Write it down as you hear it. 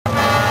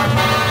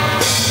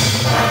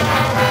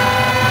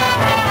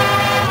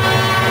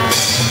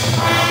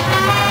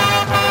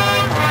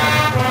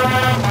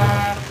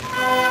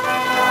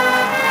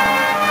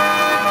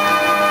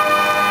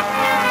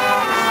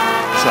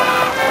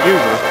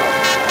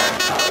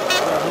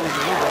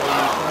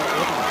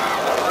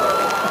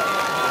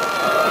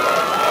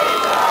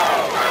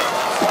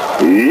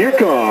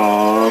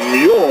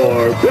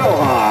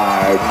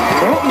Beall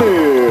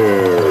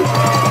Mountaineers.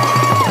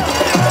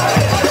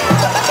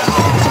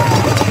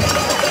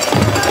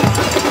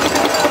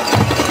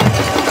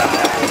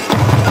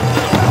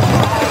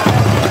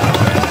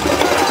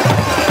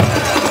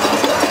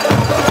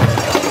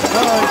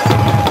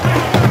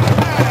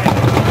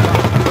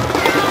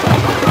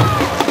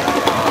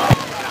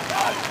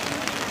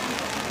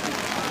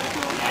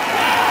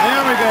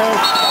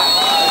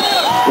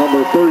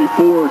 Number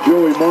 34,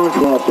 Joey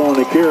Moncloff's on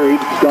the carry.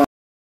 Stop.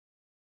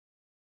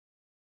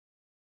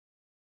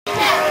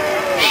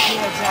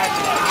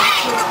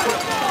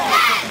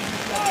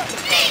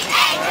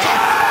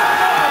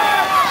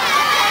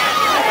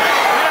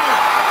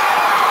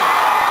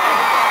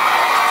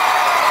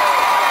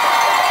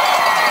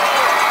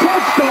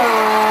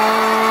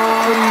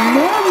 Touchdown,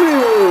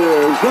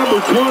 Mountaineers! Number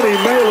 20,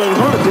 Malin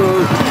Harper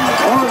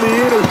on the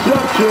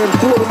interception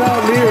for the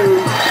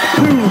Mountaineers.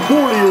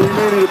 2:40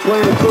 remaining to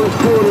play in the first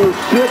quarter.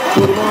 6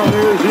 for the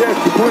Mountaineers. The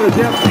extra point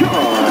attempt.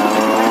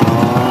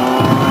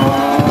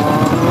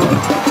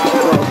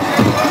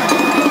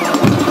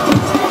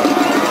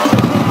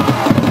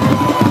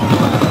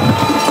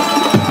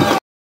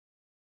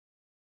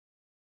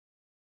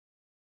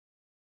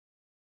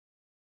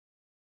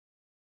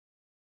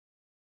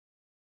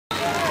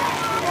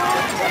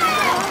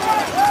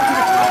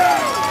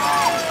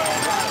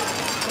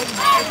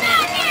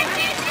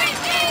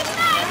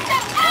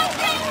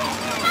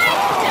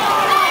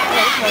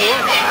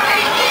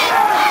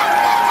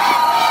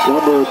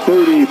 Number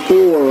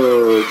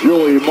 34,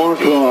 Joey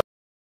Moncloff.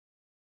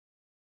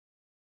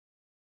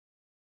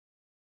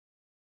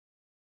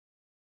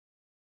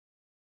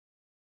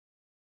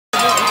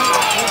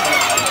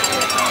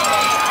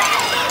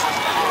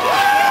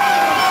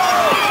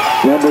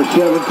 Number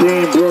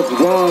 17, Brooks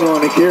Vaughn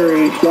on the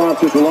carry.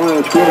 Stopped at the line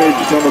of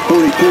scrimmage. Number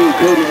 42,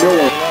 Cody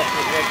Miller.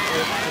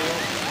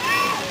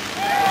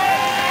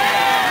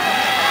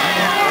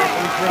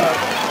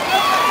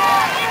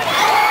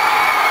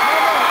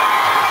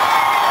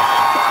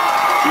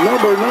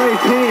 Number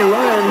 19,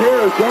 Ryan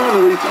Harris on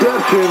the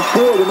reception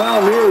for the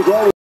Mountaineers.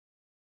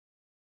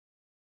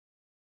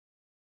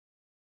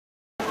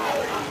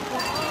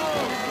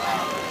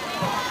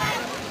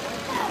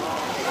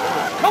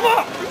 Come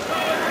on!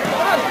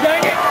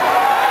 Dang it!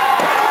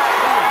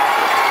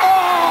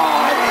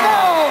 Oh,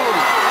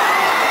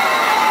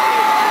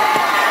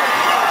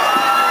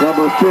 no!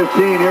 Number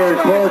 15, Eric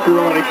Parker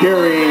on the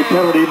carry.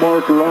 Penalty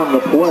marker on the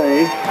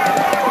play.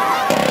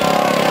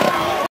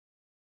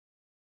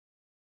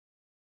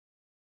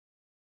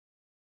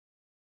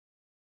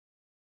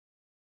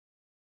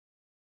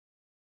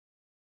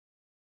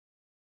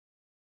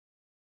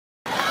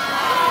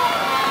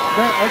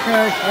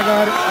 Okay, I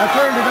got it. I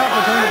turned it up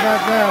and turned it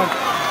back down.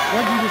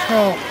 What did you just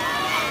call?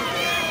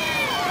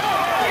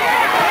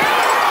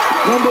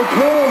 Number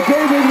 12,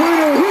 David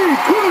Winter. He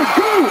could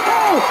go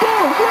all the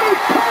way.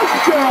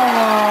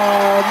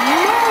 Touchdown,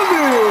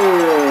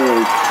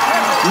 Mountaineers!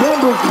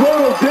 Number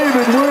 12,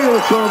 David Winter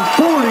from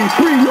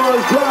 43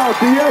 yards out.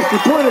 The extra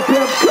point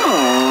attempt.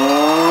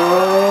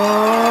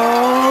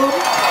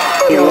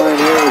 Ryan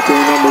Harris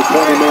and number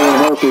 20, Malin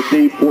Harper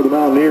deep for the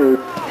Mountaineers.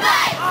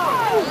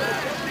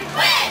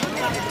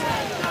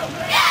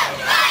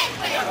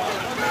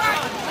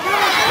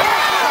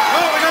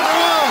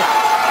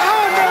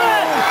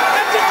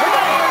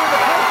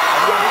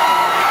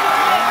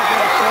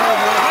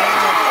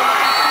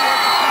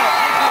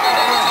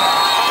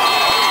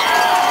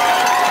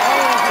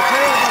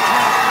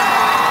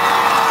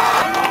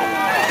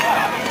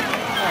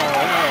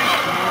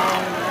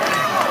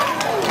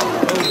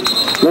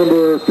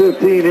 Number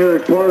 15,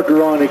 Eric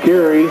Parker on the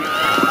carry.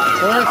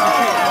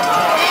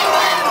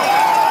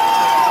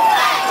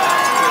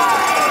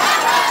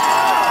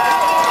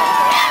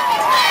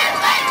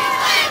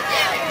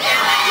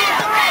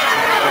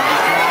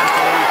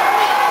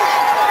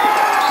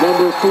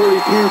 Number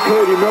 42,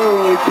 Cody Miller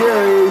on the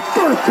carry.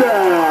 First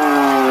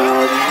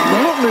down,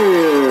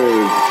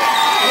 Mountaineers.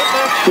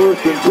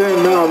 First and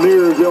 10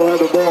 Mountaineers. They'll have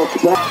the ball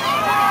spot.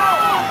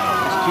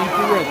 Keep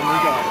the rhythm, we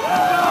got it.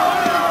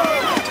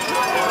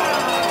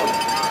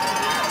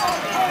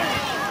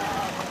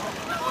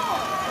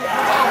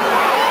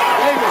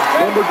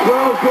 Number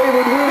 12,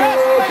 David Winter,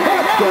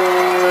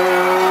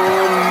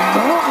 touchdown,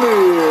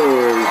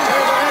 Mountaineers.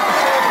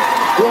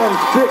 From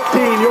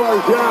 16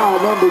 yards out,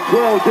 number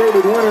 12,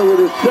 David Winter with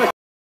his second.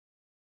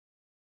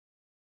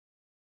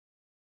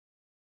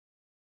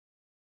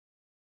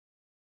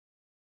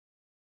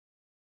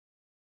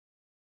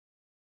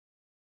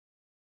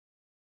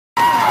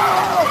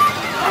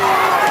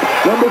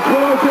 Number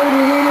 12,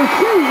 David Winter,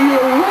 see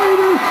you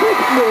later, 6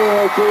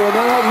 more for the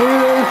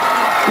Mountaineers.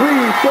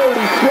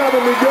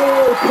 3:37 to go.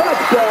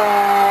 Touchdown,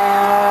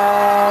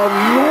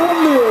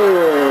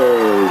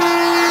 Mountaineers.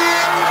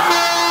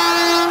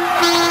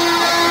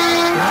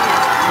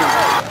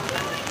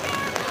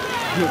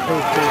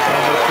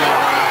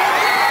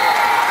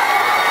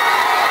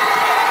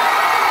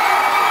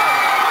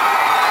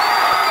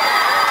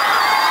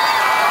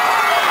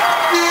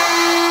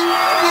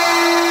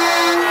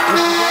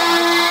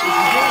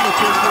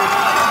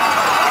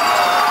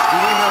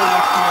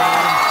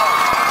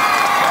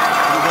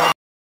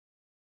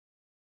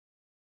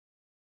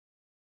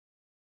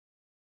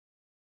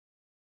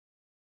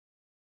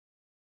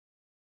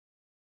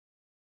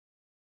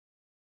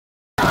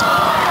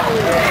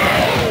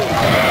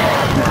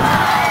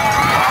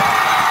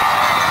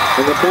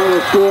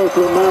 Final score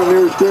from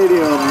Mountaineer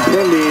Stadium,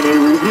 pending a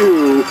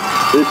review.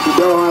 It's the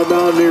Beall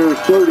Mountaineers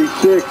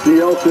 36,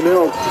 the Elton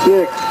Elks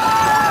 6.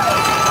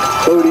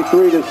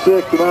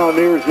 33-6, the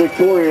Mountaineers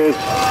victorious.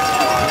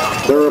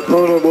 Their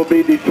opponent will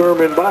be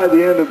determined by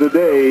the end of the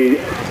day.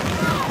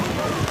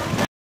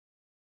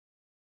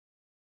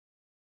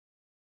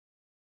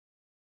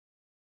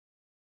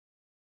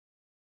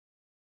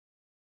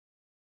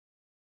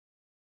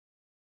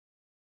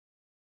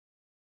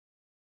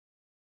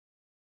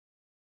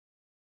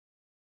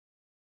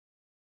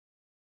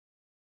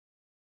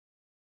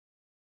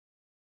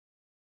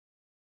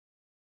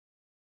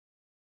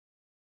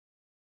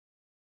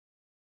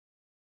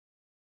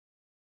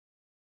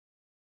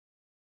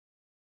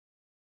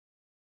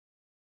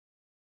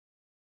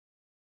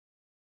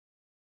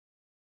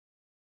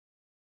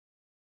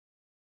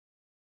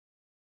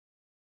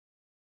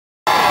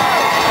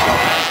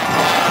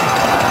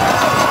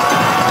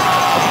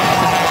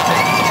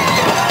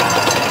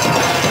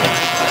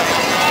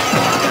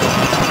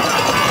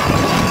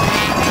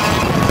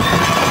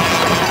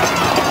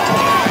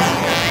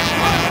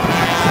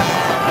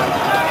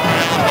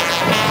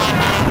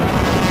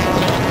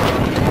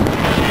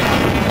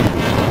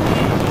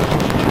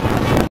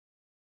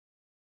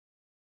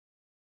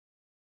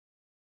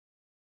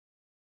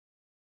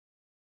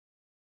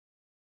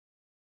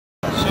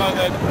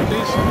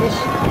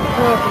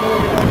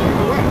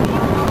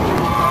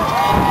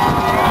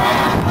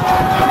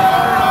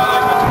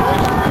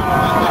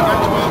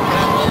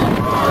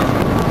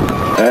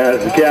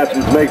 As the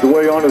captains make the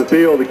way onto the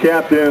field, the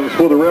captains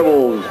for the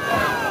Rebels.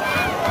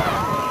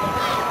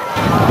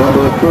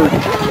 Number 30.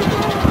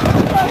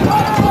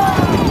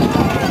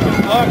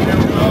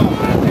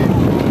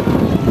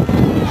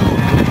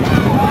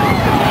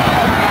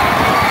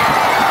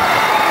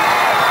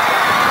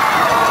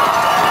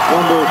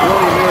 Number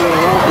 20,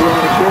 Maryland Walker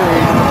on the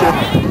carry.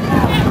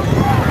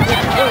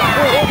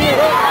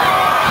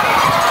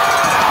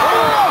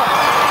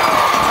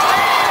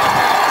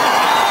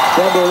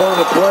 Number 1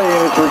 to play,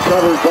 and it's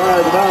recovered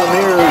by the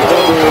Mountaineers.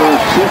 Number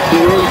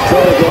 68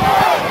 plays up.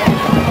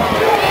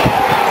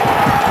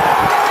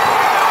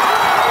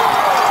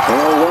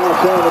 And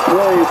Ross on the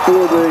play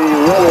for the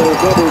Rebels.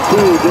 Number 2,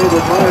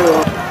 David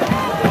Meyer.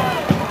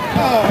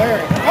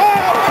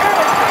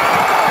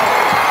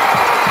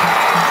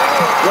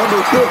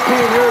 Number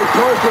 15, Eric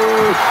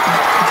Parker.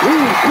 He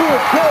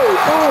could go.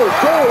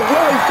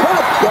 Right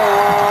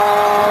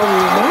touchdown.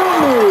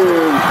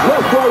 Mountaineers.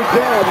 Left right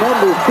down.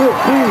 Number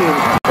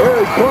 15.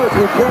 Eric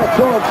Parker tracks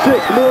on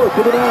 6 more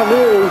for the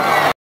Mountaineers.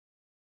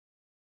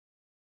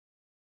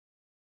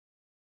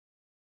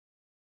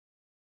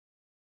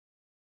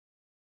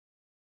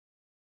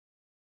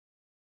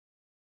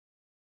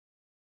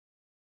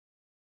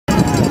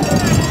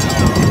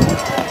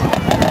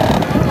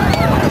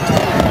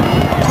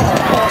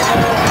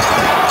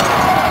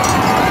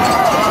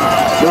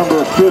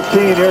 Number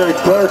 15, Eric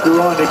Parker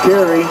on the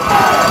carry.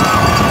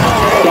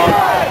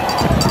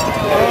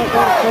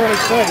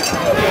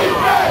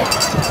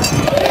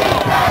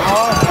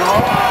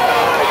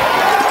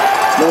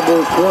 Number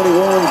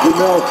 21,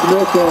 Jamel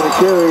Smith on the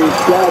carry.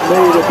 Stop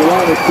made at the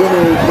line of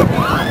scrimmage.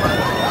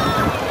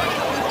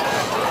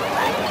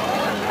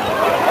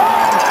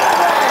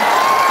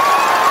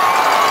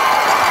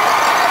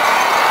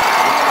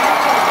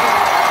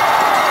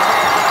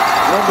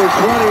 Number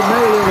 20,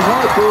 Maylin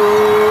Harper.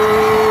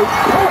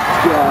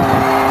 Touchdown.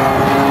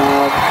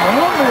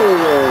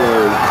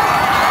 Mountaineers.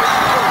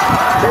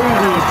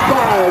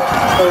 85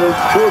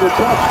 for the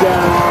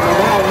touchdown. And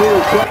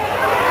Mountaineers.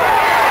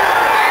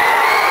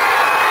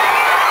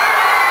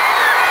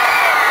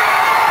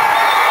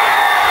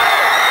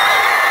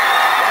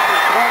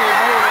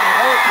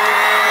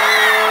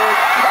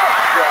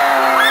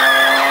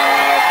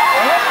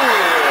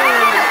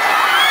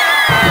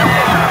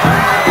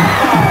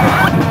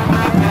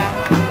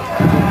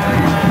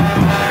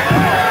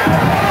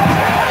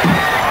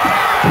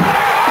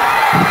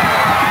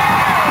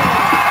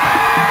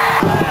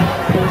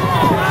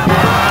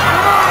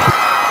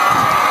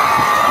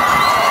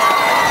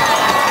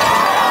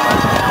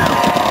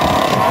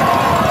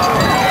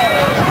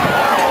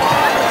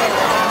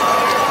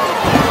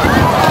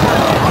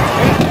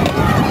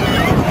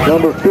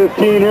 Number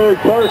 15, Eric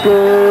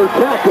Parker,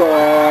 tackle.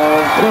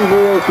 2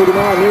 more for the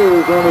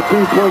Mountaineers on the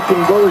 2-point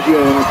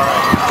conversion.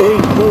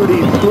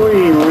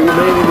 8:33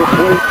 remaining to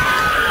play.